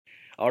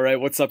All right,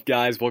 what's up,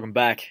 guys? Welcome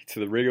back to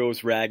the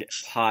Rigos Rag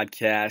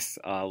podcast.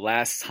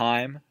 Last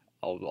time,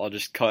 I'll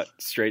just cut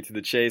straight to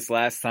the chase.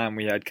 Last time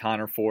we had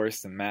Connor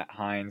Forrest and Matt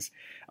Hines.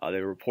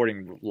 They were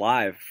reporting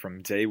live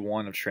from day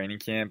one of training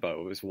camp. It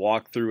was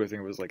walkthrough. I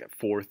think it was like at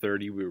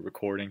 4:30 we were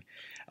recording.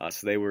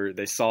 So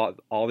they saw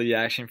all the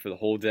action for the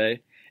whole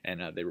day,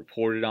 and they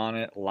reported on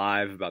it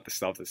live about the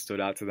stuff that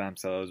stood out to them.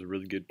 So that was a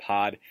really good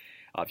pod.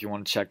 If you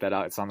want to check that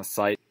out, it's on the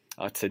site.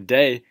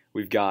 Today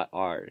we've got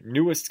our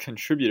newest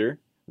contributor,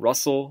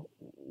 Russell.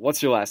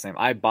 What's your last name?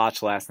 I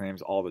botch last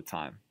names all the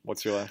time.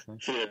 What's your last name?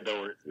 Yeah,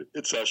 no,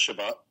 it's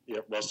Shavat. Yeah,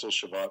 Russell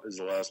Shavat is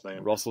the last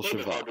name. Russell Shavat. A little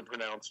bit Shavat. hard to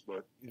pronounce,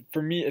 but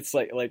For me, it's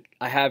like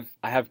I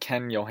have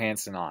Ken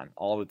Johansson on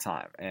all the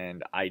time,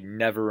 and I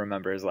never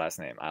remember his last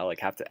name. I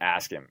have to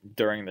ask him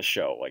during the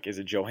show. Is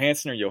it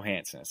Johansson or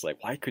Johansson? It's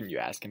why couldn't you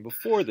ask him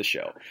before the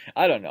show?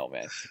 I don't know,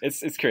 man.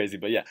 It's crazy,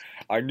 but yeah,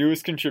 our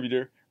newest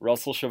contributor,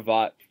 Russell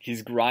Shavat.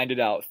 He's grinded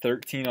out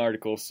 13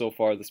 articles so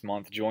far this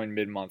month. Joined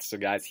mid-month, so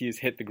guys, he has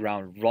hit the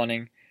ground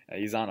running.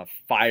 He's on a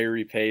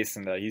fiery pace,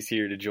 and he's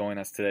here to join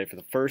us today for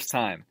the first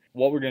time.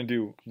 What we're going to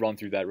do, run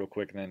through that real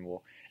quick, and then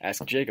we'll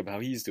ask Jacob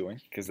how he's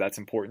doing, because that's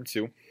important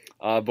too.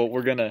 But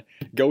we're going to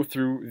go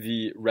through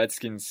the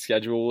Redskins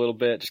schedule a little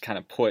bit, just kind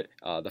of put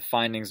the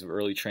findings of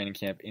early training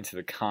camp into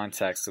the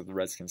context of the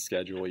Redskins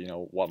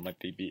schedule, what might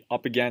they be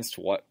up against,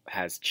 what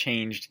has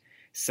changed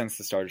since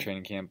the start of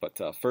training camp. But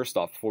first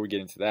off, before we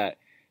get into that,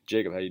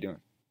 Jacob, how you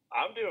doing?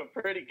 I'm doing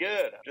pretty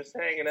good. Just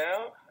hanging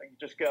out. I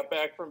just got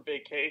back from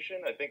vacation.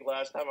 I think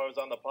last time I was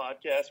on the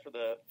podcast for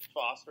the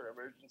Foster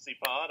Emergency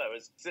Pod, I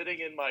was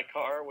sitting in my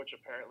car, which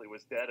apparently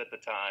was dead at the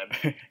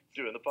time,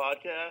 doing the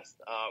podcast.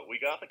 We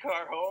got the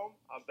car home.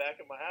 I'm back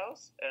at my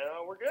house,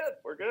 and we're good.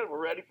 We're good.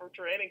 We're ready for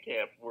training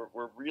camp.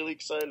 We're really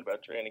excited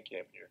about training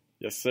camp here.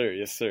 Yes, sir.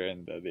 Yes, sir.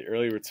 And the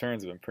early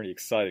returns have been pretty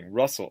exciting.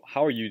 Russell,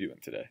 how are you doing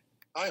today?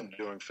 I am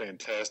doing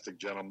fantastic,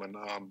 gentlemen.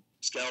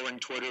 Scouring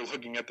Twitter,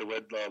 looking at the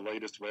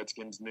latest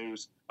Redskins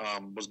news,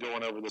 was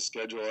going over the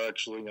schedule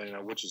actually,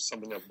 which is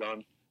something I've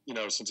done,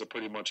 since it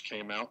pretty much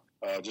came out.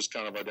 Just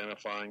kind of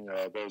identifying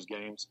those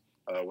games,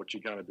 which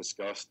you kind of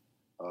discussed,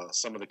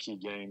 some of the key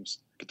games,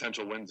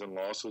 potential wins and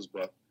losses.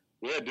 But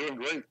yeah, doing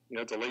great.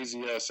 It's a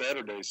lazy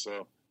Saturday,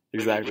 so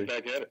exactly.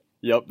 Get back at it.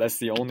 Yep, that's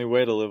the only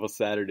way to live a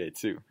Saturday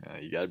too.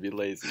 You gotta be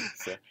lazy.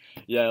 So,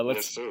 yeah,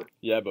 Yes, sir.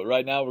 but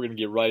right now we're gonna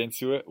get right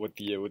into it with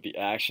the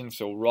action.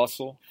 So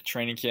Russell,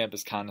 training camp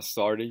has kind of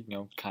started.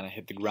 Kind of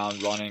hit the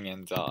ground running,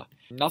 and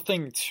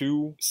nothing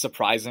too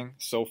surprising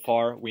so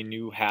far. We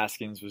knew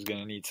Haskins was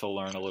gonna need to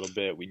learn a little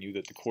bit. We knew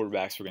that the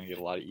quarterbacks were gonna get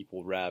a lot of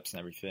equal reps and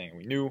everything.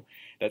 We knew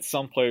that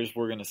some players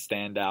were gonna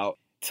stand out.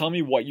 Tell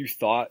me what you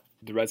thought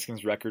the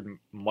Redskins' record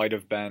might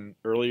have been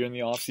earlier in the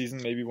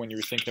offseason, maybe when you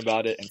were thinking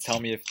about it, and tell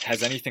me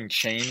has anything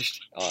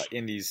changed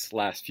in these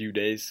last few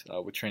days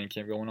with training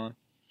camp going on?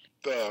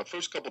 The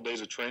first couple days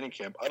of training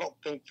camp, I don't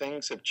think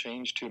things have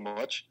changed too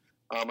much.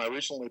 I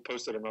recently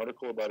posted an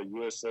article about a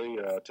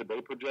USA Today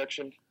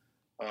projection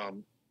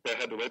that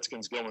had the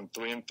Redskins going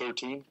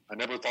 3-13. I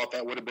never thought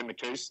that would have been the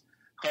case,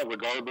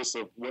 regardless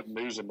of what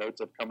news and notes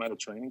have come out of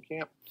training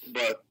camp.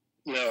 But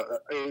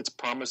it's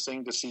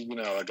promising to see,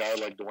 a guy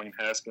like Dwayne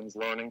Haskins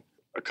learning.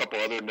 A couple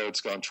other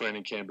notes on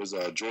training camp is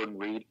Jordan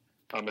Reed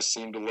has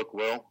seemed to look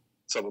well.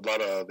 So a lot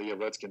of the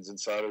Redskins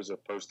insiders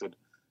have posted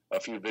a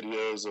few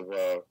videos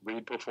of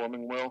Reed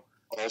performing well.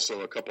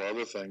 Also, a couple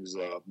other things.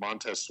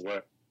 Montez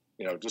Sweat,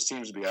 just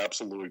seems to be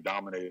absolutely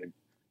dominating.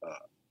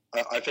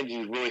 I think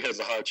he really has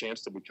a high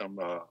chance to become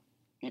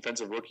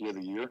Defensive Rookie of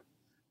the Year.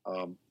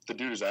 The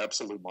dude is an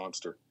absolute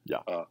monster. Yeah.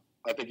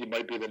 I think he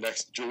might be the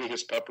next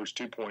Julius Peppers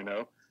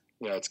 2.0.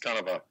 It's kind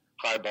of a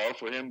high bar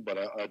for him, but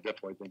I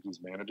definitely think he's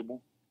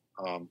manageable.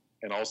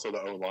 And also the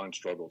O-line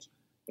struggles.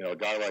 A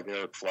guy like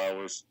Eric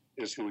Flowers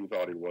is who he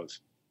thought he was.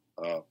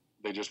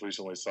 They just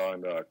recently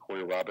signed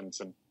Corey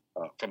Robinson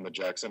from the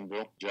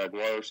Jacksonville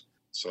Jaguars.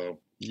 So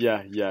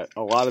Yeah,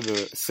 a lot of the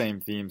same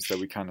themes that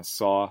we kind of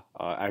saw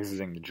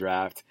exiting the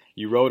draft.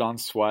 You wrote on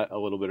Sweat a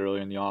little bit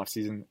earlier in the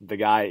offseason. The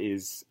guy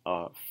is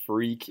a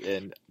freak,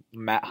 and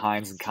Matt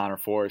Hines and Connor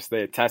Forrest,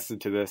 they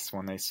attested to this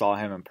when they saw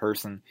him in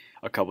person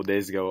a couple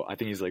days ago. I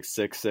think he's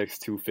 6'6",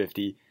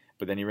 250,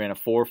 but then he ran a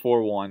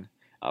 4.41,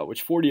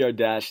 which 40-yard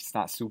dash, it's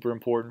not super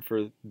important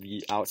for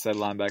the outside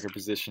linebacker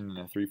position in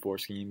a 3-4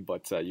 scheme,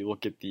 but you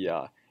look at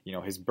the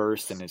his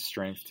burst and his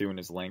strength too and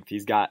his length.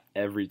 He's got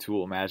every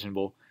tool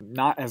imaginable.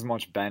 Not as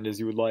much bend as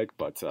you would like,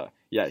 but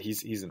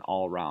he's an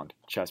all-around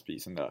chess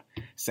piece. And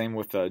same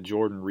with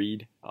Jordan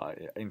Reed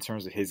in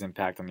terms of his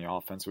impact on the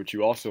offense, which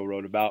you also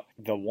wrote about.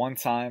 The one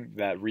time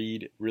that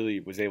Reed really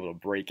was able to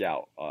break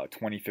out,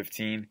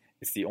 2015,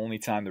 it's the only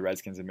time the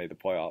Redskins have made the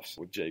playoffs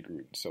with Jay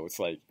Gruden. So it's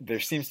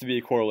there seems to be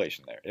a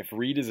correlation there. If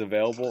Reed is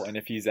available and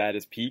if he's at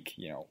his peak,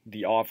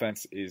 the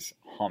offense is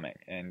humming.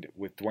 And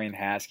with Dwayne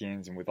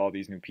Haskins and with all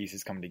these new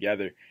pieces coming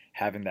together,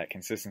 having that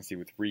consistency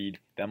with Reed,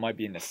 that might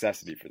be a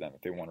necessity for them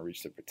if they want to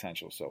reach their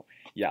potential. So,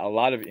 a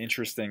lot of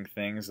interesting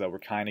things that we're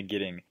kind of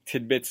getting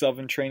tidbits of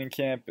in training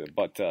camp,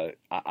 but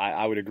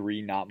I would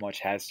agree not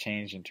much has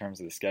changed in terms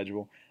of the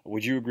schedule.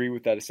 Would you agree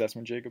with that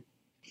assessment, Jacob?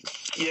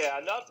 Yeah,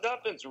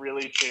 nothing's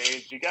really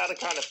changed. You got to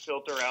kind of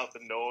filter out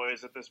the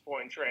noise at this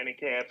point in training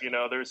camp.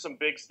 There's some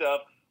big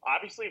stuff.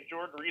 Obviously, if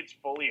Jordan Reed's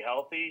fully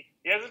healthy,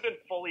 he hasn't been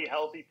fully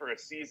healthy for a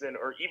season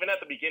or even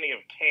at the beginning of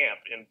camp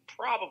in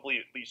probably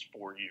at least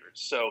 4 years.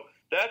 So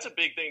that's a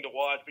big thing to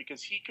watch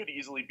because he could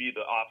easily be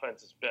the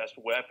offense's best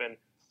weapon.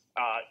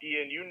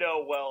 Ian, you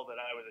know well that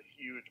I was a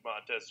huge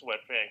Montez Sweat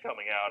fan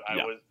coming out.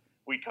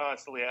 We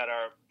constantly had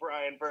our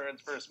Brian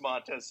Burns versus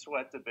Montez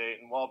Sweat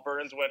debate, and while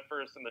Burns went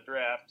first in the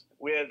draft,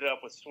 we ended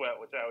up with Sweat,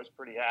 which I was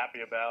pretty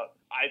happy about.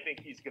 I think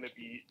he's going to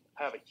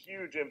have a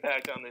huge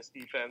impact on this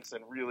defense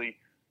and really,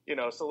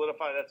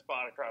 solidify that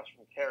spot across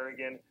from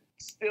Kerrigan.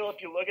 Still,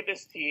 if you look at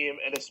this team,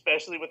 and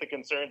especially with the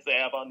concerns they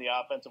have on the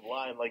offensive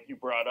line, like you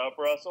brought up,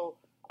 Russell,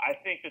 I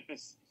think that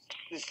this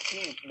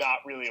team's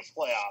not really a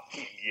playoff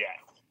team yet.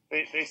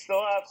 They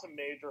still have some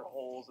major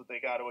holes that they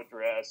got to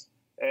address.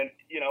 And,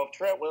 if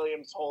Trent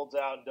Williams holds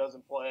out and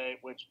doesn't play,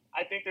 which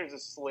I think there's a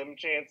slim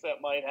chance that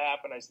might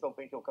happen, I still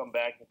think he'll come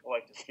back and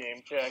collect his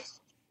game checks.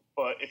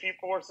 But if he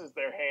forces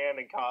their hand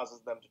and causes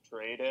them to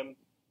trade him,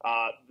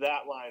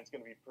 that line's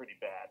going to be pretty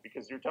bad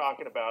because you're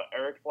talking about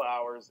Eric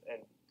Flowers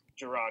and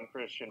Jerron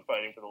Christian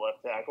fighting for the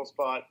left tackle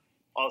spot.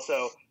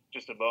 Also,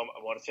 I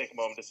want to take a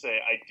moment to say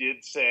I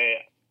did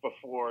say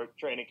before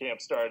training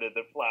camp started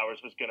that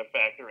Flowers was going to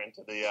factor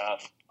into the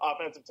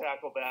offensive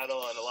tackle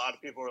battle, and a lot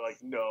of people were like,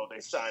 no,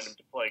 they signed him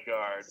to play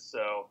guard.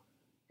 So,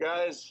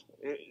 guys,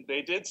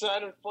 they did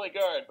sign him to play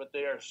guard, but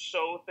they are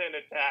so thin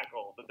at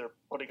tackle that they're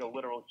putting a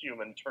literal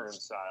human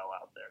turnstile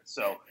out there.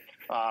 So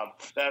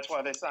that's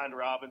why they signed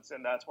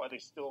Robinson. That's why they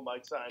still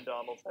might sign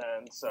Donald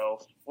Penn.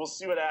 So we'll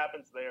see what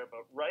happens there.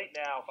 But right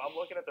now, if I'm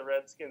looking at the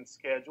Redskins'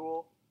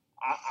 schedule,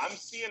 I'm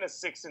seeing a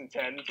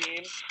 6-10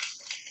 team.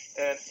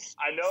 And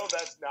I know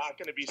that's not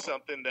going to be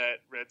something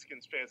that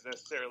Redskins fans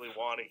necessarily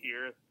want to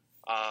hear.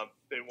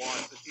 They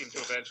want the team to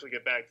eventually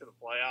get back to the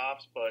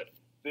playoffs, but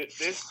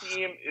this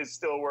team is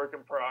still a work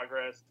in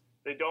progress.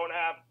 They don't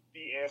have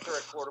the answer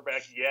at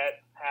quarterback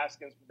yet.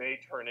 Haskins may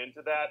turn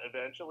into that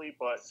eventually,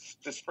 but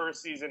this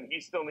first season, he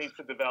still needs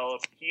to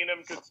develop.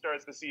 Keenum could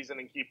start the season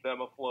and keep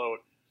them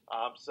afloat.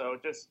 So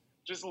just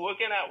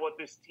looking at what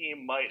this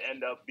team might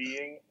end up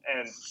being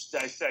and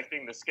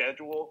dissecting the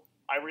schedule,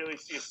 I really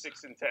see a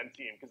 6-10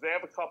 team because they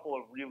have a couple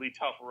of really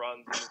tough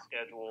runs in the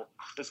schedule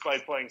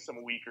despite playing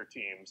some weaker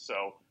teams.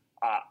 So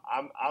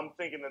I'm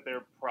thinking that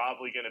they're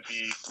probably going to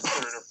be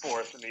third or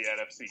fourth in the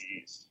NFC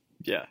East.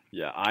 Yeah.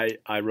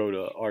 I wrote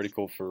an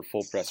article for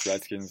Full Press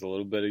Redskins a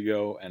little bit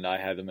ago, and I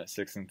had them at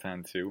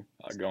 6-10 too,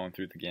 going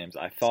through the games.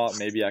 I thought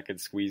maybe I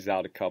could squeeze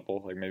out a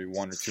couple, like maybe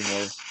one or two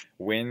more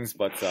wins,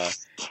 but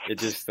it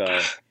just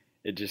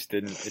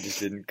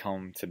didn't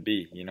come to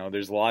be.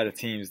 There's a lot of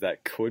teams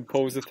that could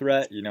pose a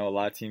threat. A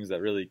lot of teams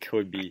that really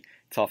could be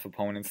tough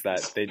opponents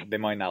that they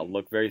might not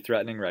look very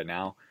threatening right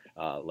now.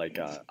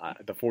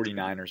 The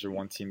 49ers are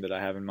one team that I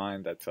have in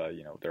mind that,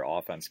 their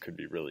offense could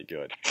be really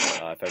good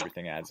if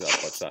everything adds up.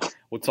 But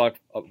we'll talk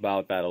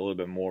about that a little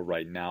bit more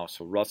right now.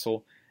 So,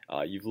 Russell,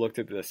 you've looked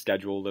at the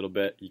schedule a little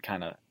bit. You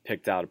kind of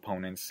picked out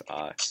opponents.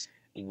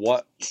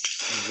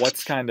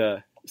 What's kind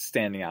of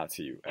standing out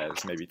to you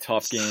as maybe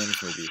tough games,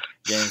 maybe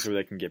games where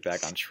they can get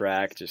back on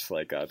track, just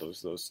like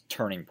those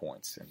turning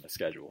points in the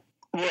schedule?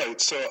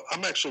 Right, so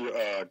I'm actually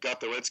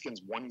got the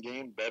Redskins one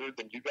game better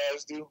than you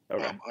guys do.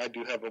 Okay. I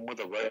do have them with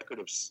a record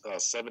of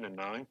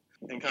 7-9,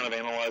 and kind of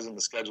analyzing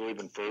the schedule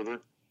even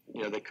further.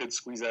 They could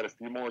squeeze out a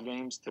few more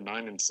games to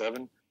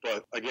 9-7,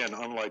 but again,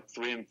 unlike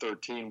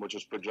 3-13, which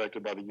is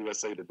projected by the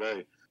USA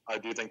Today, I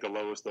do think the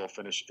lowest they'll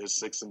finish is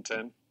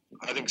 6-10.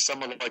 I think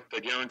some of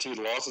the guaranteed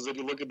losses, if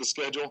you look at the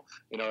schedule,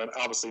 and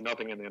obviously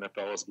nothing in the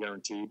NFL is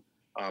guaranteed,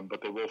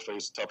 but they will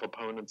face tough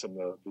opponents in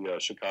the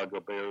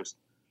Chicago Bears.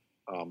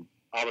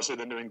 Obviously,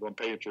 the New England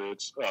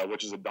Patriots,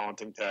 which is a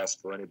daunting task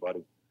for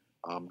anybody,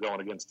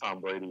 going against Tom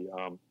Brady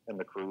and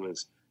the crew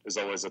is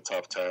always a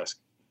tough task,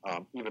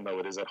 even though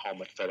it is at home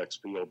at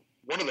FedEx Field.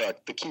 One of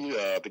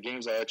the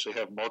games I actually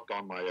have marked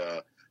on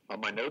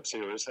my notes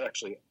here is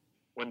actually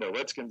when the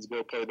Redskins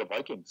go play the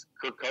Vikings.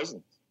 Kirk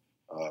Cousins.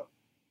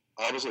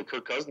 Obviously,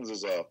 Kirk Cousins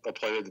is a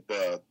player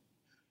that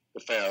the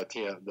fans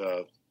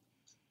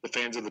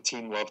of the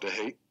team love to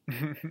hate.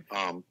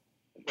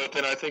 But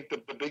then I think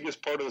the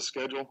biggest part of the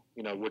schedule,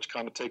 which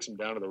kind of takes them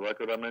down to the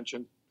record I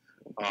mentioned,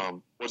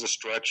 was a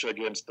stretch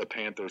against the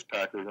Panthers,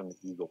 Packers, and the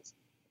Eagles.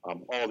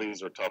 All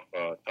these are tough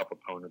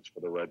opponents for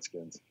the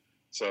Redskins.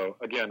 So,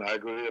 again, I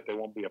agree that they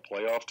won't be a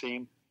playoff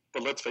team.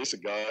 But let's face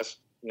it, guys,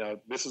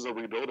 this is a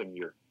rebuilding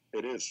year.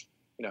 It is.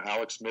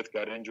 Alex Smith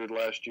got injured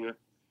last year.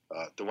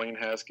 Dwayne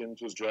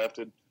Haskins was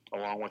drafted,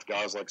 along with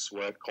guys like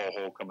Sweat, Cole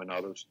Holcomb, and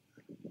others.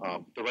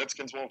 The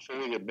Redskins won't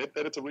fully admit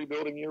that it's a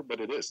rebuilding year,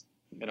 but it is.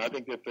 And I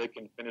think if they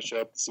can finish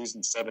up the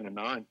season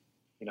 7-9,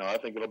 I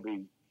think it'll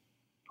be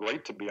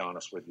great, to be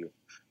honest with you,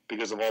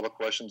 because of all the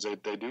questions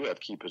they do have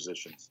key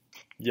positions.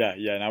 Yeah,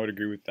 and I would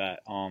agree with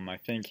that. I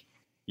think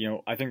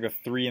the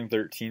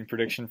 3-13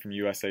 prediction from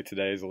USA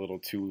Today is a little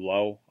too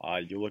low.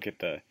 You look at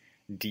the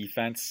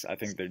defense. I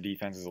think their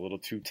defense is a little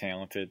too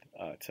talented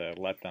to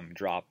let them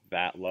drop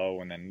that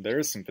low. And then there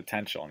is some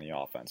potential on the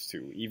offense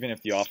too. Even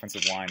if the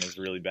offensive line is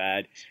really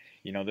bad,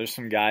 there's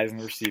some guys in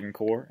the receiving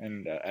core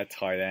and at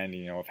tight end.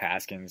 If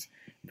Haskins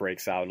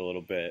breaks out a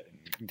little bit,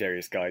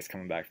 Darius Guice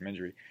coming back from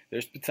injury,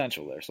 there's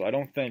potential there. So I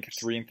don't think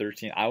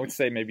 3-13. I would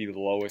say maybe the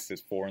lowest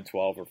is 4-12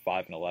 or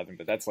 5-11,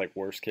 but that's like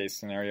worst case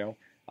scenario.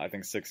 I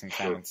think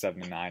 6-10 and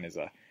 7-9 is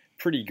a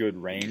pretty good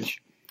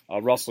range.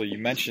 Russell, you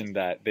mentioned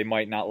that they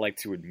might not like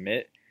to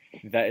admit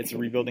that it's a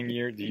rebuilding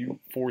year. Do you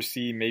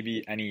foresee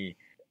maybe any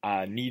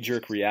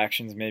knee-jerk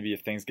reactions, maybe if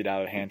things get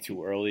out of hand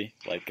too early?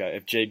 Like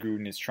if Jay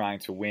Gruden is trying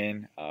to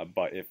win,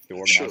 but if the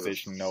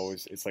organization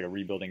knows it's like a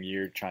rebuilding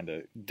year, trying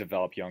to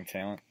develop young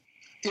talent?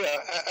 Yeah,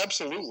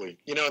 absolutely.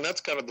 And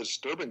that's kind of the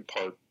disturbing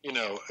part,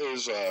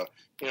 is,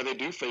 they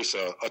do face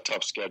a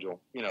tough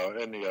schedule, in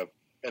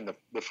the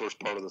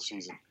first part of the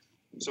season.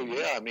 So,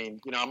 yeah,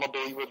 I'm a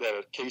believer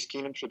that Case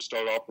Keenum should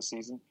start off the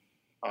season.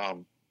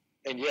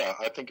 And, yeah,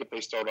 I think if they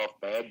start off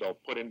bad, they'll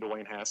put in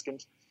Dwayne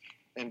Haskins.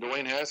 And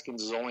Dwayne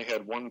Haskins has only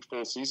had one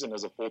full season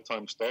as a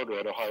full-time starter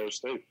at Ohio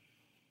State.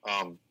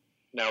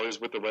 Now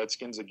he's with the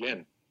Redskins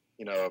again.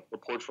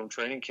 Reports from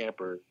training camp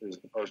are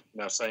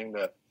now saying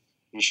that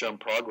he's shown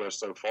progress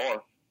so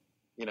far.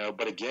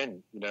 But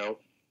again,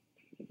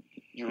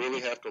 you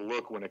really have to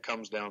look when it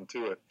comes down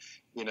to it.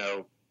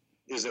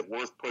 Is it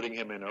worth putting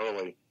him in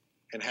early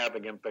and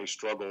having him face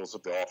struggles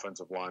if the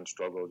offensive line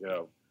struggles,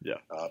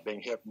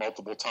 being hit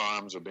multiple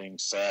times or being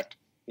sacked?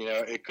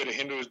 It could have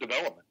hindered his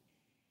development.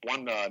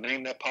 One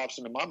name that pops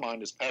into my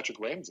mind is Patrick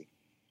Ramsey.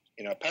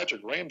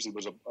 Patrick Ramsey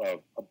was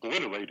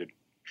obliterated,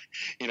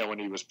 when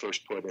he was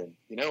first put in,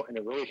 and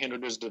it really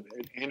hindered his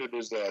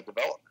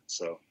development.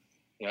 So,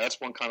 that's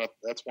one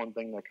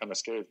thing that kind of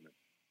scares me.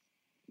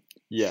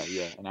 Yeah,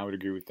 and I would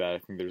agree with that. I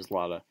think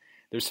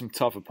there's some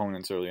tough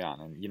opponents early on,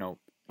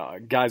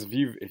 and guys,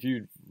 if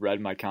you've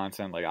read my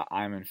content, like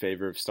I'm in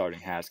favor of starting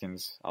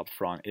Haskins up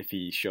front if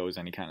he shows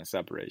any kind of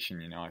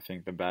separation. I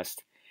think the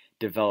best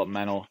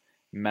developmental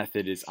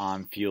method is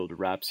on-field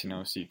reps,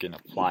 so you can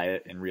apply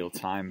it in real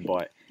time.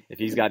 But if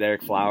he's got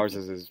Eric Flowers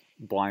as his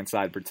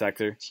blindside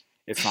protector,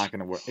 it's not going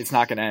to work. It's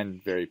not going to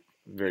end very,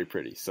 very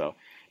pretty. So,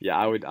 yeah,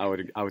 I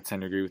would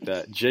tend to agree with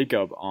that.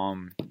 Jacob,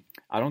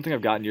 I don't think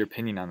I've gotten your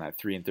opinion on that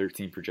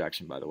 3-13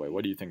 projection. By the way,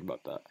 what do you think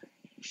about that?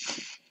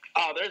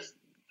 I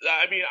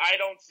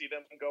don't see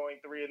them going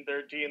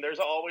 3-13. There's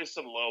always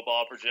some low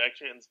ball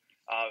projections.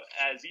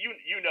 As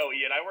you know,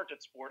 Ian, I worked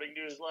at Sporting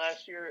News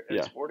last year,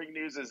 and Sporting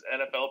News'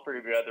 NFL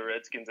preview had the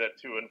Redskins at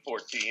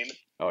 2-14.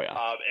 Oh yeah,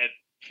 and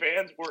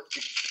fans were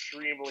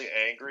extremely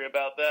angry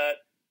about that.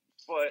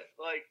 But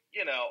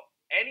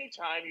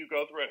anytime you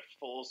go through a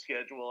full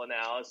schedule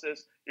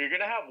analysis, you're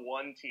gonna have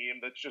one team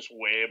that's just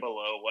way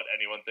below what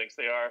anyone thinks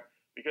they are.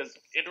 Because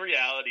in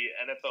reality,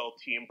 NFL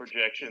team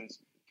projections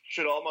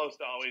should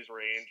almost always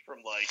range from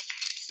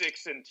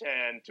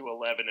 6-10 to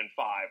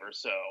 11-5 or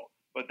so.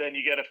 But then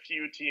you get a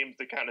few teams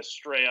that kind of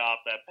stray off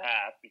that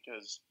path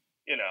because,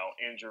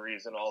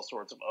 injuries and all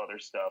sorts of other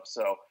stuff.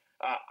 So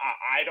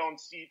I don't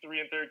see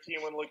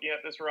 3-13 when looking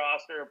at this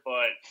roster,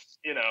 but,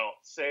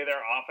 say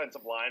their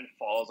offensive line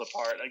falls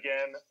apart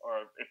again,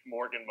 or if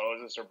Morgan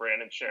Moses or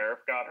Brandon Sheriff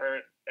got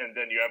hurt, and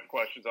then you have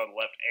questions on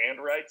left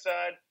and right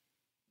side,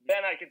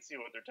 then I can see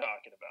what they're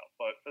talking about.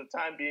 But for the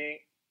time being,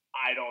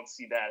 I don't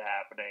see that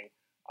happening.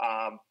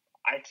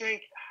 I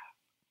think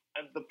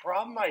the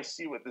problem I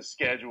see with the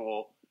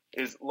schedule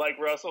is, like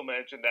Russell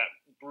mentioned, that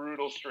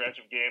brutal stretch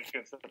of games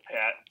against the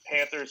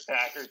Panthers,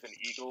 Packers, and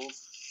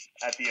Eagles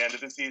at the end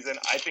of the season.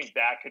 I think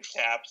that could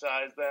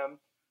capsize them.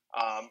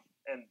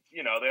 And,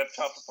 they have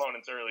tough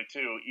opponents early,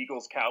 too.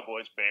 Eagles,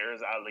 Cowboys,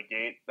 Bears out of the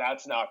gate.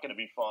 That's not going to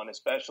be fun,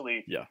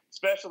 especially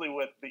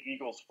with the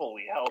Eagles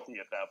fully healthy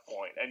at that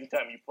point.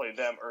 Anytime you play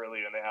them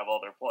early and they have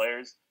all their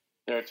players,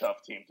 they're a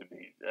tough team to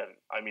beat.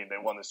 And, they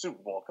won the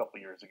Super Bowl a couple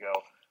years ago.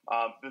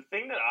 The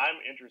thing that I'm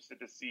interested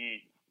to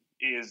see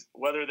is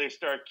whether they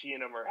start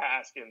Keenum or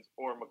Haskins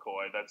or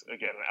McCoy. That's,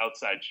 again, an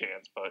outside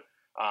chance. But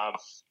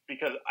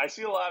because I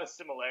see a lot of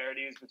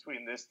similarities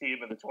between this team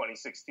and the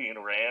 2016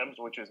 Rams,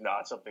 which is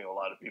not something a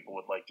lot of people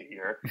would like to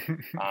hear.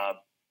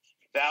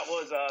 That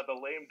was the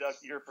lame duck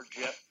year for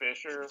Jeff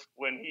Fisher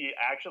when he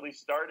actually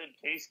started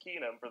Case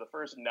Keenum for the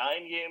first 9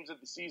 games of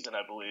the season,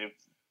 I believe,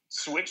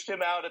 switched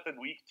him out at the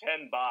Week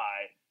 10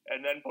 bye,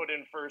 and then put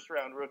in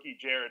first-round rookie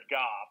Jared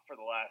Goff for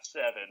the last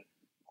 7.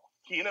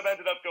 Keenum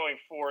ended up going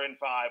 4-5,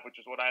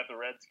 which is what I have the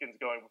Redskins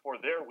going before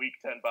their Week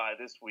 10 bye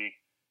this week.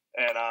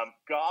 And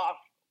Goff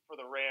for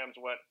the Rams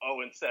went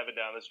 0-7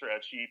 down the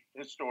stretch. He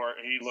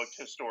looked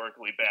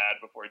historically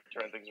bad before he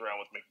turned things around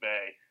with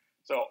McVay.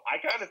 So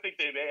I kind of think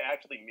they may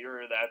actually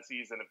mirror that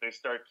season if they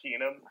start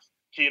Keenum.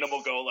 Keenum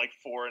will go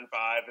 4-5,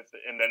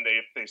 and then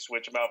if they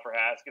switch him out for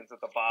Haskins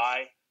at the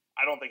bye,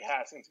 I don't think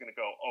Haskins is going to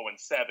go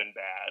 0-7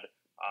 bad.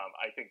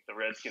 I think the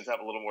Redskins have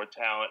a little more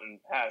talent,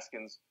 and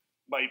Haskins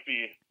might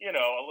be,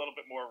 a little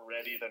bit more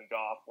ready than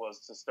Goff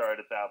was to start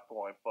at that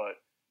point. But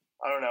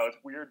I don't know. It's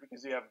weird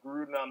because you have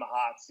Gruden on the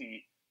hot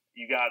seat,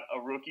 you got a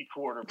rookie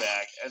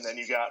quarterback, and then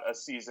you got a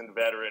seasoned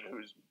veteran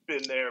who's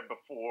been there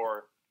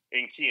before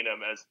in Keenum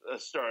as a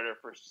starter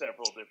for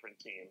several different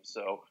teams.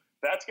 So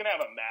that's going to have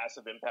a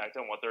massive impact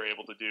on what they're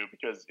able to do,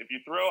 because if you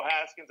throw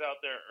Haskins out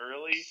there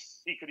early,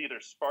 he could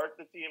either spark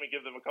the team and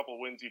give them a couple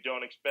wins you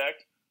don't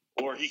expect,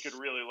 or he could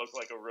really look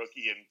like a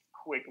rookie and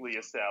quickly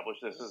establish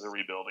this as a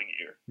rebuilding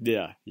year.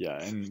 Yeah.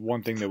 And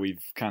one thing that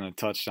we've kind of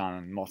touched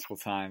on multiple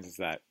times is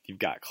that you've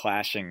got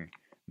clashing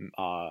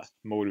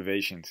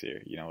motivations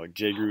here. Like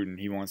Jay Gruden,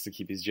 he wants to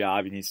keep his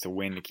job. He needs to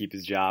win to keep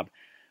his job.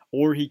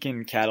 Or he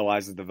can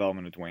catalyze the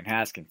development of Dwayne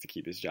Haskins to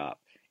keep his job.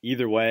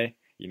 Either way,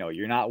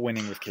 you're not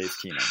winning with Case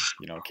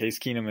Keenum. Case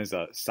Keenum is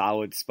a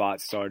solid spot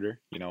starter,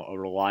 a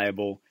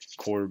reliable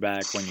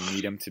quarterback when you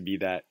need him to be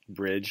that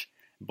bridge,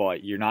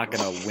 but you're not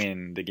going to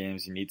win the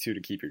games you need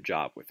to keep your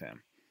job with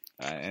him.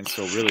 And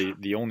so really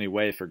the only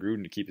way for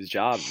Gruden to keep his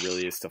job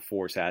really is to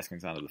force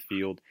Haskins onto the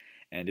field.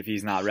 And if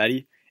he's not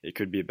ready, it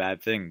could be a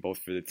bad thing both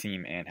for the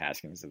team and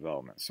Haskins'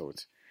 development. So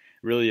it's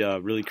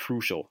really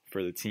crucial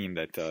for the team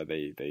that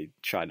they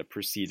try to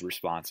proceed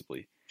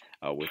responsibly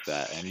with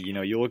that. And,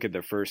 you look at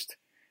their first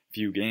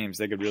few games,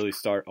 they could really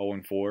start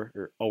 0-4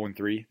 or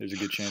 0-3. There's a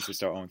good chance to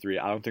start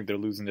 0-3. I don't think they're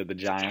losing to the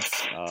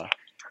Giants.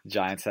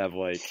 Giants have,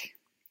 like,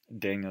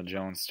 Daniel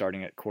Jones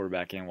starting at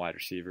quarterback and wide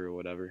receiver or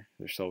whatever.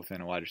 They're so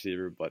thin a wide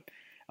receiver. But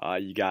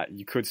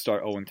you could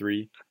start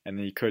 0-3, and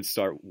then you could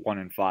start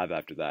 1-5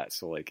 after that.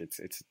 So, like, it's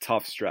a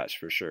tough stretch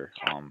for sure.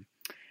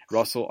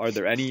 Russell, are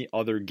there any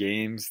other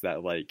games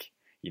that, like,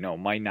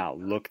 might not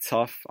look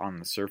tough on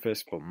the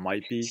surface, but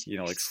might be,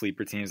 like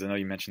sleeper teams? I know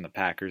you mentioned the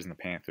Packers and the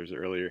Panthers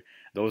earlier.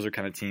 Those are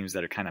kind of teams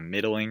that are kind of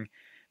middling,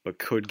 but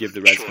could give the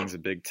Redskins a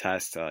big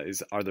test.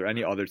 Are there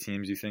any other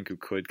teams you think who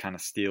could kind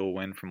of steal a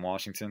win from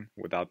Washington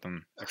without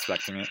them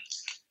expecting it?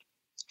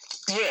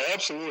 Yeah,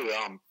 absolutely.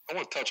 I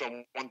want to touch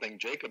on one thing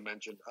Jacob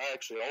mentioned. I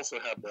actually also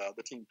have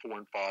the team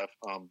 4-5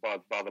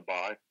 by the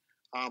bye.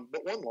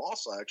 But one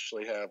loss I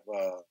actually have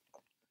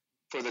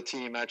for the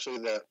team actually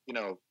that,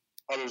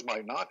 others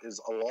might not, is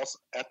a loss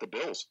at the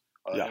Bills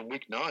in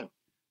Week 9,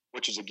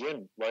 which is,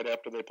 again, right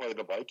after they play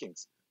the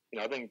Vikings.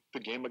 I think the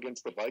game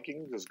against the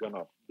Vikings is going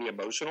to be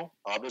emotional,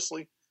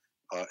 obviously.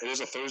 It is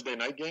a Thursday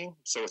night game,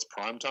 so it's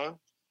prime time.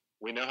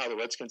 We know how the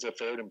Redskins have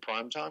fared in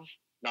prime time.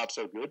 Not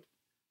so good,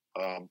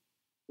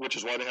 which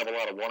is why they have a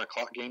lot of 1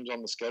 o'clock games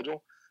on the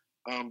schedule.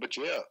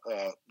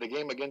 The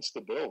game against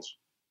the Bills.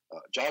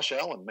 Josh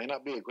Allen may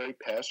not be a great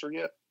passer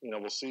yet.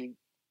 We'll see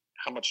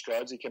how much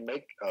strides he can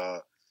make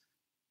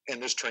in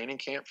this training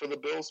camp for the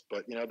Bills,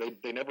 but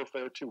they never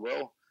fare too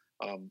well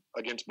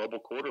against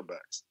mobile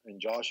quarterbacks, and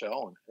Josh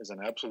Allen is an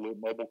absolute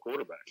mobile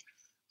quarterback.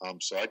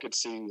 So I could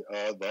see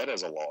that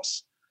as a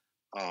loss.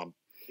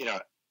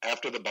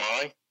 After the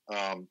bye,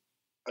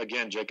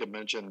 again, Jacob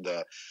mentioned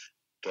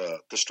the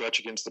stretch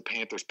against the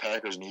Panthers,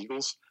 Packers, and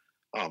Eagles.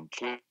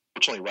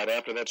 Fortunately, right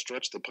after that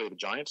stretch, they play the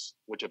Giants,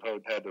 which have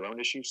had their own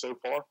issues so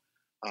far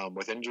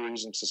with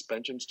injuries and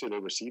suspensions to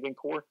their receiving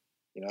core.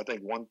 I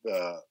think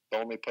the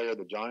only player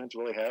the Giants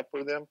really have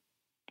for them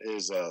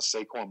is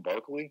Saquon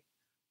Barkley.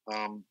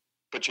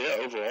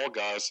 Overall,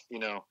 guys,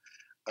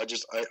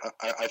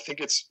 I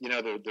think it's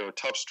there are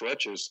tough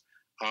stretches,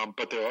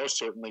 but there are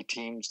certainly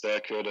teams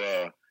that could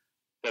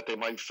that they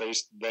might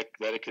face that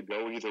it could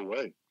go either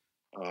way.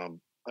 I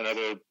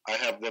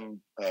have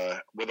them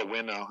with a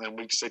win in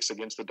Week 6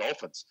 against the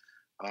Dolphins,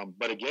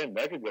 but again,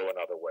 that could go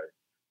another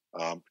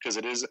way because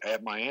it is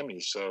at Miami.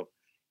 So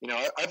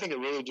I think it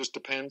really just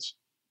depends.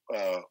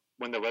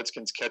 When the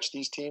Redskins catch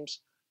these teams,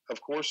 of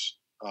course.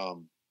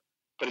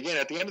 But again,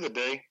 at the end of the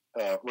day,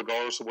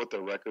 regardless of what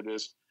their record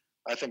is,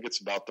 I think it's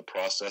about the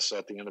process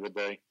at the end of the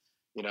day.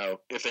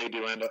 If they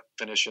do end up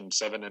finishing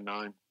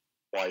 7-9,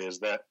 why is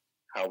that?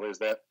 How is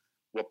that?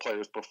 What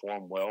players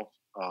perform well?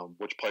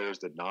 Which players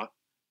did not?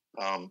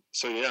 I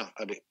think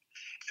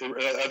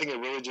it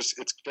really just,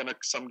 it's going to,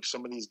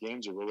 some of these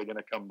games are really going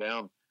to come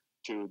down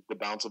to the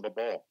bounce of the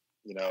ball,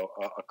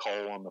 a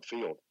call on the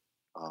field.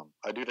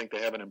 I do think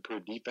they have an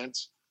improved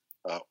defense,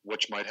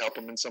 which might help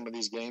them in some of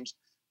these games.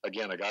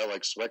 Again, a guy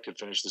like Sweat could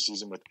finish the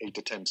season with 8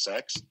 to 10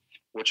 sacks,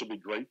 which would be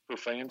great for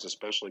fans,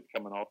 especially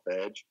coming off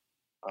the edge,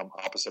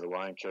 opposite of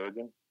Ryan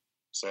Kerrigan.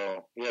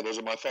 So, those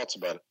are my thoughts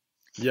about it.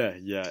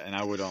 Yeah, and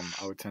I would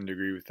tend to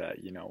agree with that.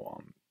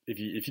 If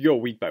you go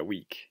week by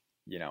week,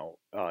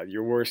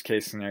 your worst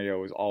case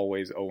scenario is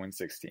always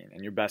 0-16,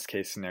 and your best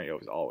case scenario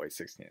is always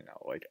 16-0.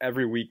 Like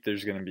every week,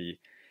 there's going to be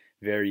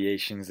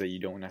variations that you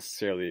don't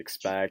necessarily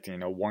expect.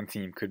 One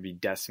team could be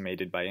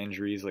decimated by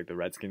injuries like the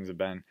Redskins have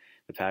been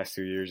the past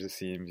 2 years, it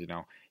seems.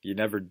 You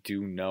never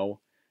do know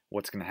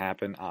what's going to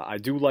happen. I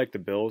do like the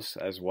Bills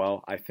as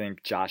well. I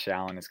think Josh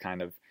Allen is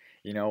kind of,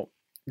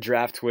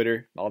 draft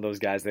Twitter, all those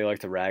guys, they like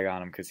to rag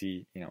on him because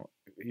he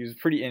was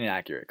pretty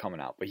inaccurate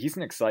coming out, but he's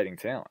an exciting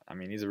talent. I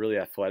mean, he's a really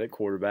athletic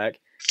quarterback.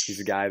 He's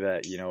a guy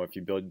that, if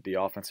you build the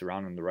offense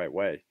around him the right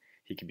way,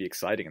 he could be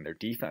exciting, and their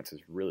defense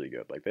is really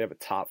good. Like, they have a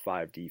top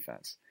 5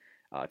 defense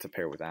to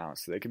pair with Allen.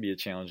 So they could be a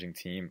challenging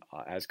team,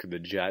 as could the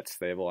Jets.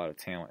 They have a lot of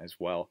talent as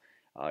well.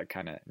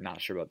 Kind of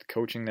not sure about the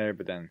coaching there,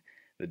 but then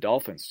the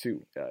Dolphins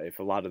too. If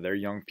a lot of their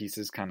young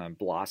pieces kind of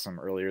blossom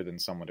earlier than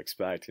some would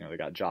expect, they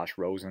got Josh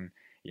Rosen.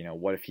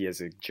 What if he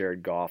has a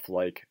Jared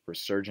Goff-like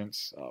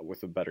resurgence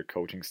with a better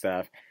coaching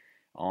staff?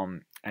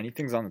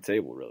 Anything's on the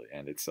table really,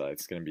 and it's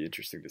going to be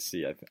interesting to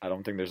see. I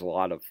don't think there's a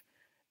lot of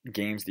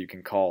games that you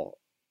can call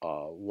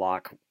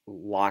lock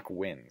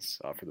wins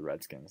for the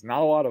Redskins.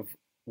 Not a lot of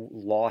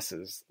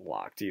losses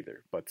locked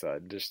either, but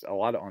just a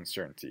lot of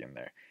uncertainty in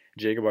there.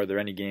 Jacob, are there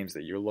any games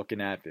that you're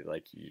looking at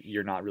that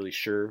you're not really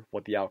sure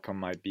what the outcome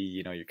might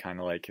be? You're kind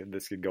of like,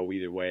 this could go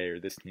either way, or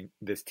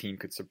this team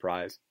could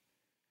surprise?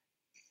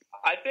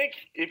 I think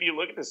if you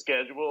look at the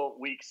schedule,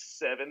 weeks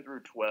 7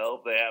 through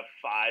 12, they have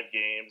 5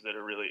 games that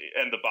are really,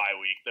 and the bye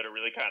week, that are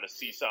really kind of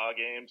seesaw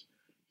games.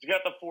 You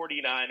got the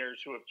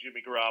 49ers, who if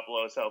Jimmy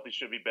Garoppolo is healthy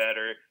should be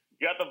better.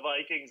 You got the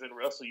Vikings, and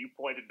Russell, you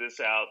pointed this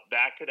out.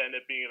 That could end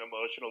up being an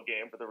emotional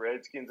game for the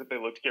Redskins if they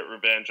look to get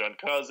revenge on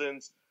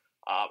Cousins.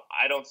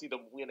 I don't see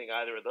them winning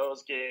either of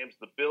those games.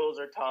 The Bills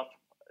are tough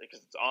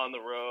because it's on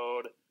the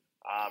road.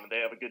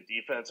 They have a good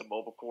defense, a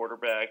mobile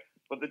quarterback.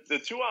 But the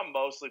two I'm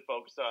mostly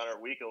focused on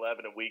are Week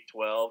 11 and Week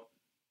 12.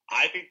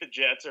 I think the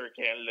Jets are a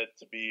candidate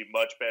to be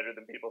much better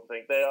than people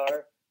think they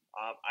are.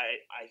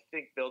 I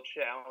think they'll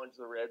challenge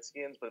the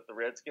Redskins, but if the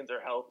Redskins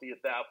are healthy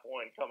at that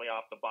point, coming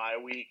off the bye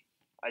week,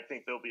 I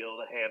think they'll be able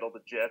to handle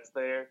the Jets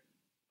there.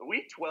 The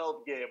Week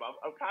 12 game,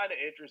 I'm kind of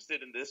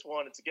interested in this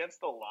one. It's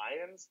against the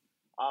Lions.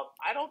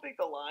 I don't think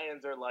the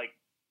Lions are like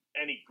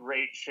any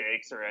great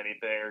shakes or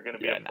anything, or going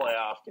to be a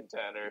playoff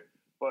contender.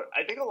 But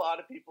I think a lot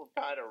of people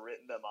have kind of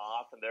written them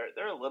off, and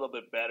they're a little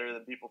bit better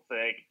than people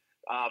think.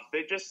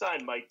 They just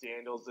signed Mike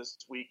Daniels this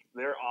week.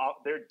 Their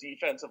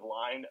defensive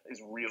line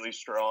is really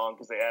strong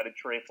because they added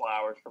Trey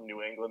Flowers from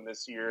New England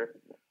this year.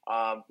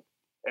 And,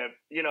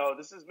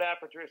 this is Matt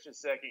Patricia's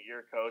second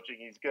year coaching.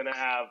 He's going to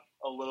have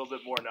a little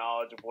bit more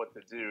knowledge of what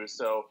to do.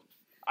 So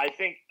I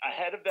think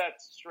ahead of that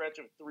stretch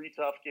of 3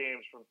 tough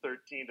games from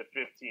 13 to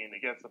 15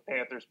 against the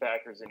Panthers,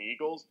 Packers, and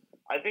Eagles,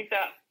 I think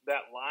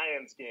that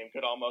Lions game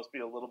could almost be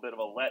a little bit of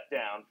a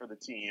letdown for the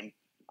team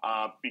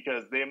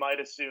because they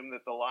might assume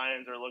that the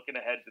Lions are looking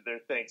ahead to their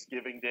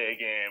Thanksgiving Day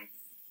game,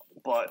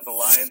 but the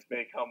Lions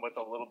may come with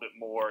a little bit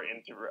more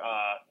into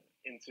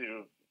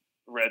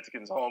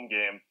Redskins home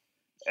game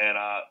and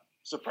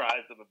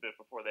surprise them a bit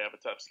before they have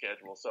a tough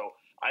schedule. So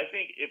I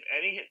think if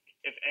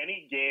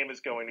any game is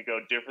going to go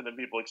different than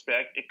people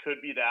expect, it could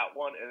be that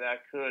one, and that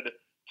could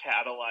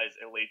catalyze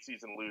a late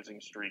season losing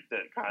streak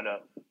that kind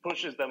of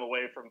pushes them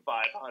away from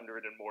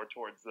 500 and more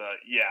towards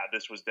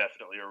this was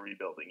definitely a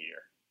rebuilding year.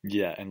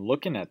 Yeah, and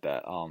looking at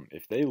that,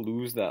 if they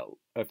lose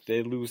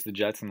the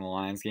Jets in the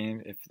Lions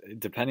game,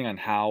 depending on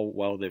how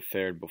well they've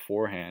fared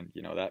beforehand,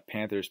 that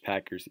Panthers,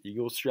 Packers,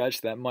 Eagles stretch,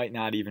 that might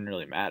not even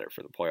really matter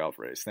for the playoff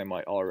race. They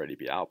might already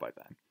be out by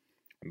then.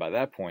 And by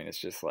that point,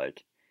 it's just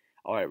like,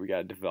 all right, we got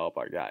to develop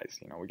our guys.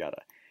 We got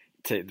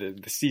to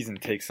the season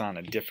takes on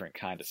a different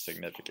kind of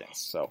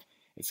significance. So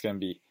it's going to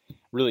be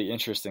really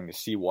interesting to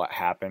see what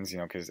happens,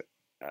 because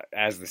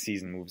as the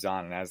season moves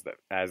on and as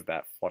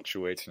that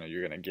fluctuates,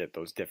 you're going to get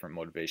those different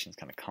motivations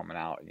kind of coming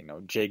out.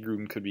 Jay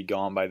Gruden could be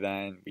gone by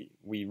then.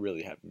 We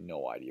really have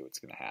no idea what's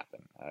going to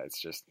happen.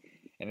 It's just,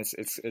 and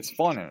it's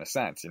fun in a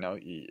sense,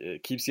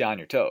 it keeps you on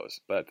your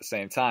toes, but at the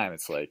same time,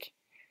 it's like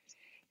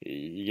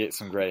you get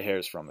some gray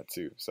hairs from it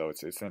too. So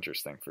it's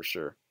interesting for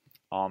sure.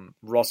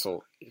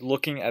 Russell,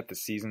 looking at the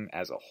season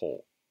as a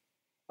whole,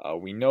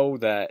 we know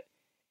that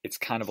it's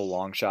kind of a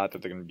long shot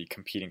that they're going to be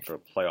competing for a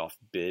playoff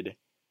bid.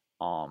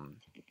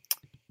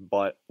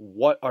 But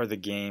what are the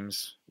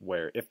games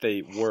where, if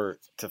they were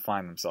to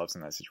find themselves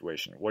in that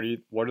situation, what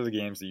are the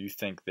games that you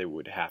think they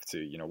would have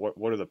to,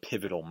 what are the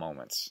pivotal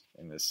moments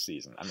in this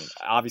season? I mean,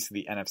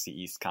 obviously the NFC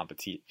East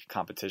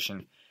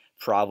competition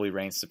probably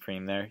reigns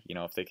supreme there,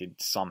 if they could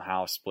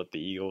somehow split the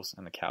Eagles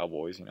and the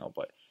Cowboys,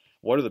 but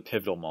what are the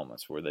pivotal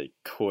moments where they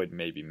could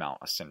maybe mount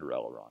a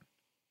Cinderella run?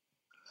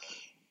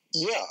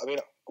 Yeah, I mean,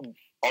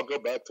 I'll go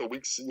back to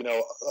weeks,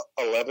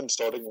 11,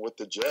 starting with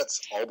the Jets,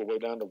 all the way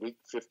down to week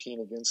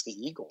 15 against the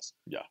Eagles.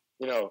 Yeah.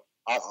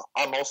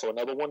 I'm also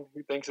another one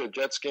who thinks the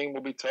Jets game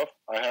will be tough.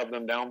 I have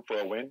them down for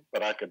a win,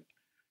 but I could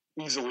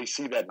easily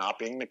see that not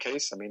being the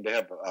case. I mean, they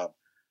have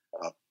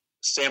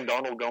Sam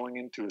Darnold going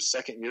into his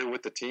second year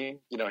with the team.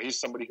 He's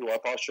somebody who I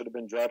thought should have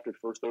been drafted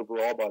first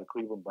overall by the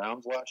Cleveland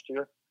Browns last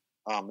year,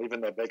 even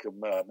though Baker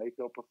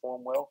Mayfield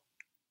performed well.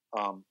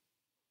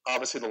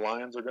 Obviously, the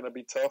Lions are going to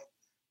be tough.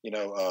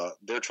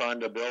 They're trying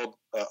to build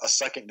a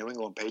second New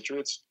England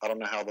Patriots. I don't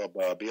know how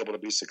they'll be able to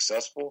be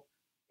successful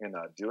in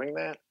doing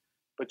that.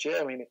 But, yeah,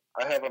 I mean,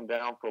 I have them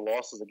down for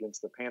losses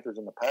against the Panthers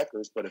and the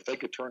Packers. But if they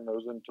could turn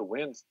those into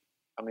wins,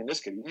 I mean, this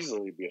could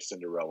easily be a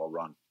Cinderella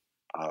run.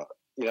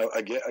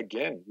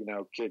 Again,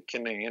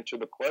 can they answer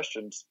the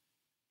questions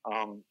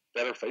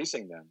that are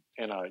facing them?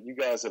 And you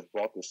guys have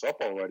brought this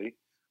up already.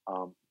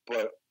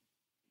 But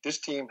this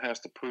team has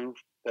to prove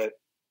that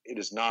it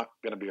is not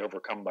going to be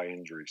overcome by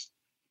injuries.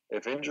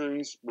 If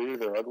injuries rear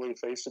their ugly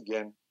face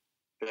again,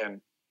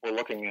 then we're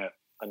looking at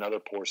another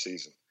poor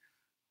season.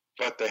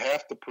 But they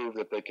have to prove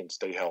that they can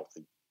stay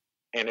healthy.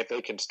 And if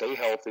they can stay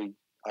healthy,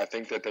 I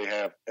think that they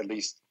have at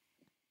least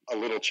a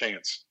little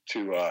chance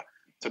to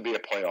be a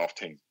playoff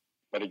team.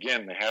 But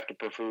again, they have to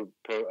prove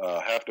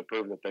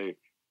that they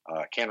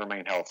can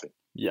remain healthy.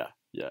 Yeah,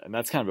 and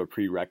that's kind of a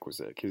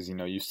prerequisite because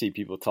you see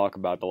people talk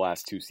about the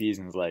last 2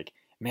 seasons like,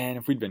 man,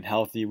 if we'd been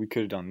healthy, we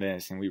could have done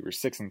this, and we were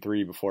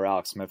 6-3 before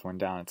Alex Smith went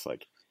down. It's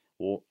like,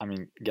 well, I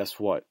mean, guess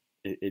what?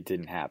 It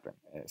didn't happen,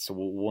 so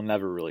we'll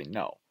never really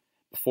know.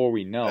 Before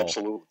we know,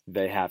 Absolutely.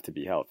 They have to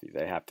be healthy.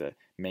 They have to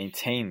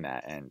maintain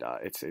that, and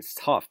it's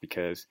tough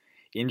because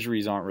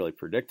injuries aren't really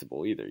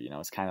predictable either.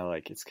 It's kind of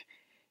like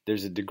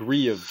there's a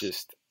degree of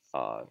just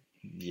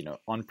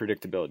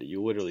unpredictability.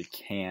 You literally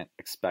can't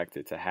expect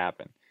it to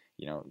happen.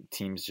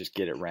 Teams just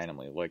get it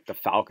randomly. Like the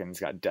Falcons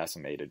got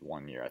decimated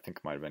one year. I think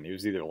it might have been. It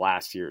was either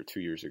last year or 2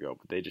 years ago,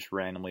 but they just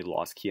randomly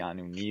lost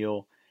Keanu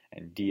Neal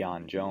and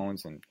Deion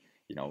Jones, and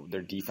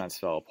their defense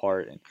fell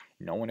apart, and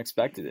no one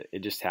expected it. It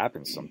just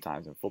happens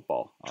sometimes in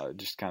football.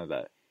 Just kind of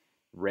that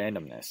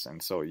randomness,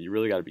 and so you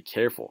really got to be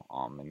careful.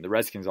 And the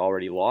Redskins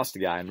already lost a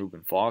guy in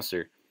Reuben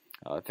Foster.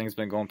 Things have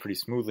been going pretty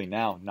smoothly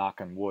now.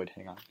 Knock on wood.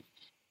 Hang on.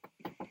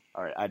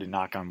 All right, I did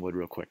knock on wood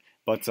real quick,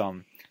 but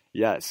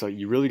yeah. So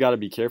you really got to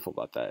be careful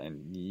about that,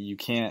 and you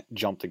can't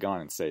jump the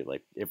gun and say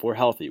like, if we're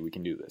healthy, we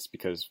can do this,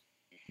 because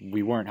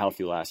we weren't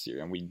healthy last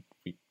year, and we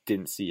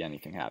didn't see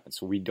anything happen,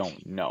 so we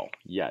don't know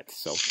yet.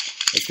 So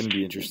it's going to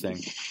be interesting.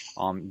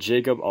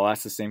 Jacob, I'll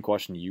ask the same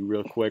question to you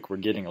real quick. We're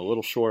getting a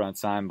little short on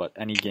time, but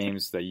any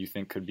games that you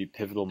think could be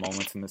pivotal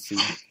moments in the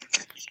season?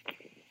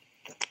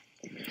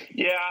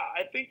 Yeah,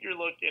 I think you're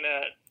looking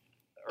at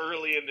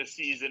early in the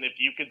season, if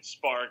you could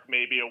spark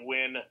maybe a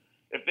win.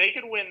 If they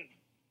could win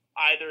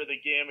either the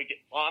game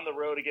on the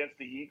road against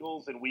the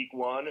Eagles in week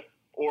 1,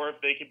 or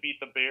if they could beat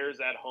the Bears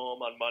at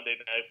home on Monday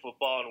Night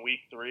Football in week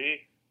 3,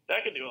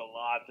 that could do a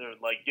lot to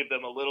give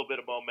them a little bit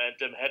of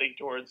momentum heading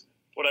towards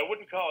what I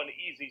wouldn't call an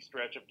easy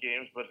stretch of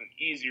games, but an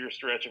easier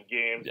stretch of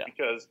games,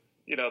 because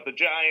the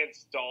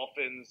Giants,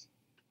 Dolphins,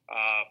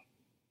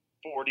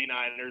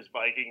 49ers,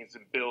 Vikings,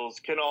 and Bills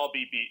can all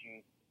be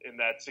beaten in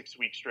that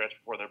 6-week stretch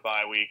before their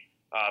bye week.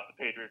 The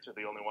Patriots are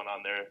the only one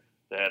on there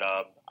that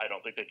I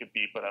don't think they could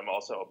beat, but I'm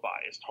also a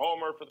biased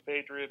homer for the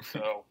Patriots,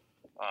 so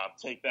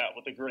take that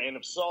with a grain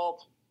of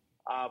salt.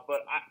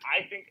 But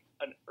I think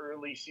an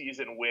early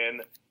season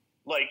win,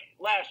 like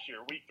last year,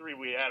 week 3,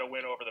 we had a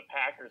win over the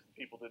Packers that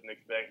people didn't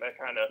expect. That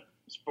kind of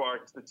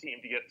sparked the team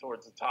to get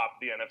towards the top of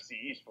the NFC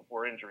East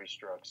before injury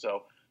struck.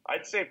 So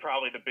I'd say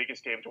probably the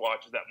biggest game to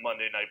watch is that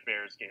Monday Night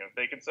Bears game. If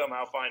they can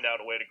somehow find out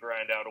a way to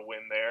grind out a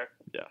win there,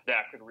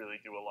 that could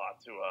really do a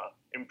lot to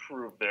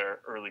improve their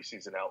early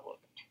season outlook.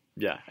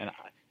 Yeah, and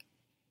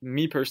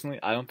me personally,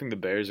 I don't think the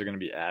Bears are going to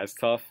be as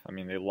tough. I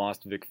mean, they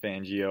lost Vic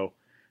Fangio.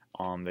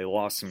 They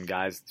lost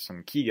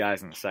some key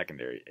guys in the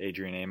secondary.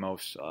 Adrian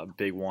Amos,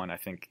 big one. I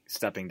think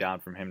stepping down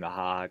from him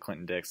to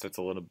Clinton Dix, that's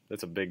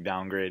a big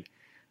downgrade.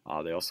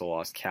 They also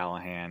lost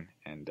Callahan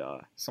and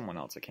someone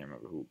else, I can't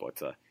remember who,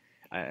 but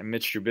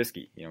Mitch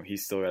Trubisky.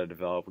 He's still got to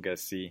develop. We got to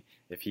see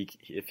if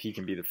he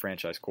can be the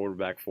franchise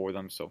quarterback for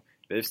them. So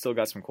they've still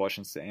got some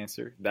questions to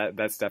answer.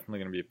 That's definitely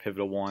going to be a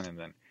pivotal one, and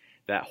then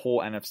that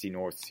whole NFC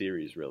North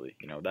series, really,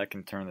 that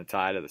can turn the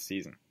tide of the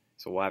season.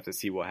 So we'll have to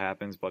see what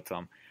happens. But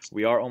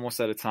we are almost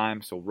out of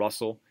time. So,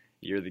 Russell,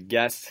 you're the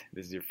guest.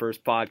 This is your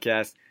first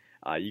podcast.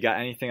 You got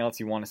anything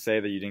else you want to say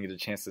that you didn't get a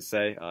chance to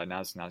say?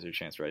 Now's your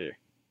chance right here.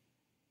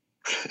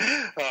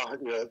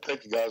 Yeah,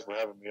 thank you guys for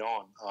having me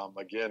on.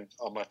 Again,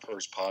 on my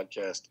first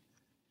podcast.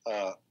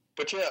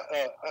 But yeah,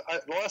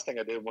 the last thing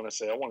I did want to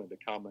say, I wanted to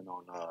comment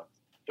on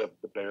the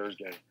Bears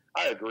game.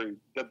 I agree.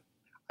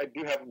 I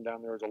do have them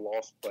down there as a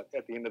loss, but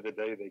at the end of the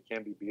day, they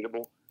can be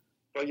beatable.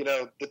 But,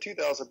 the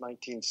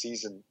 2019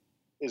 season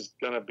is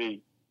going to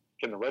be,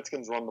 can the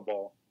Redskins run the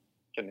ball?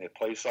 Can they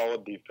play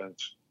solid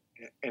defense?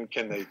 And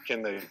can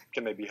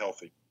they be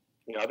healthy?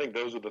 I think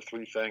those are the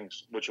 3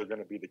 things which are going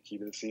to be the key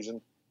to the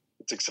season.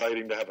 It's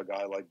exciting to have a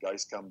guy like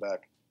Geis come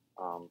back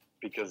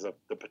because of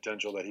the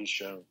potential that he's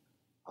shown.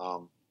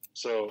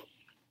 So,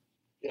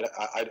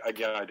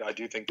 I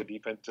do think the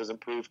defense has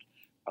improved.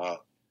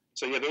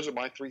 So, yeah, those are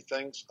my 3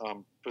 things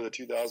for the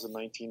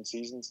 2019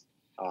 seasons.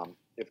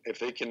 If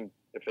they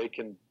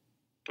can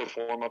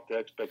perform up to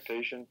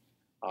expectation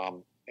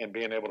and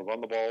being able to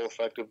run the ball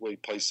effectively,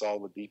 play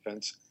solid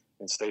defense,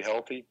 and stay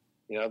healthy,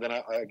 then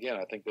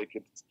I think they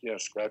could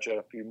scratch out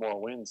a few more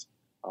wins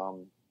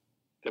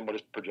than what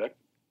is projected.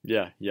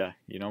 Yeah.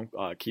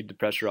 Keep the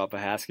pressure off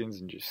of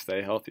Haskins and just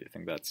stay healthy. I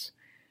think that's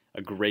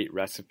a great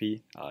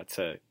recipe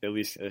to at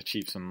least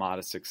achieve some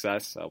modest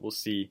success. We'll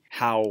see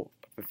how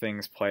the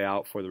things play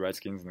out for the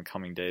Redskins in the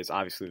coming days.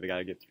 Obviously, they got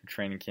to get through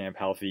training camp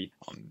healthy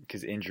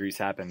because injuries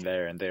happen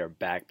there and they are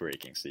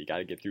back-breaking. So you got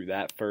to get through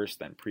that first,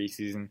 then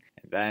preseason,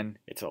 and then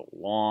it's a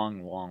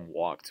long, long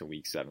walk to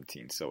Week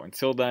 17. So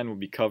until then, we'll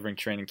be covering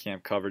training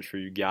camp coverage for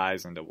you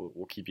guys, and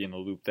we'll keep you in the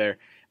loop there.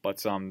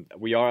 But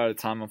we are out of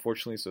time,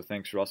 unfortunately, so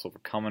thanks, Russell, for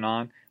coming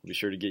on. We'll be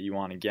sure to get you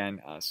on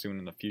again soon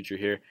in the future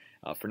here.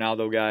 For now,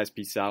 though, guys,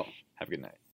 peace out. Have a good night.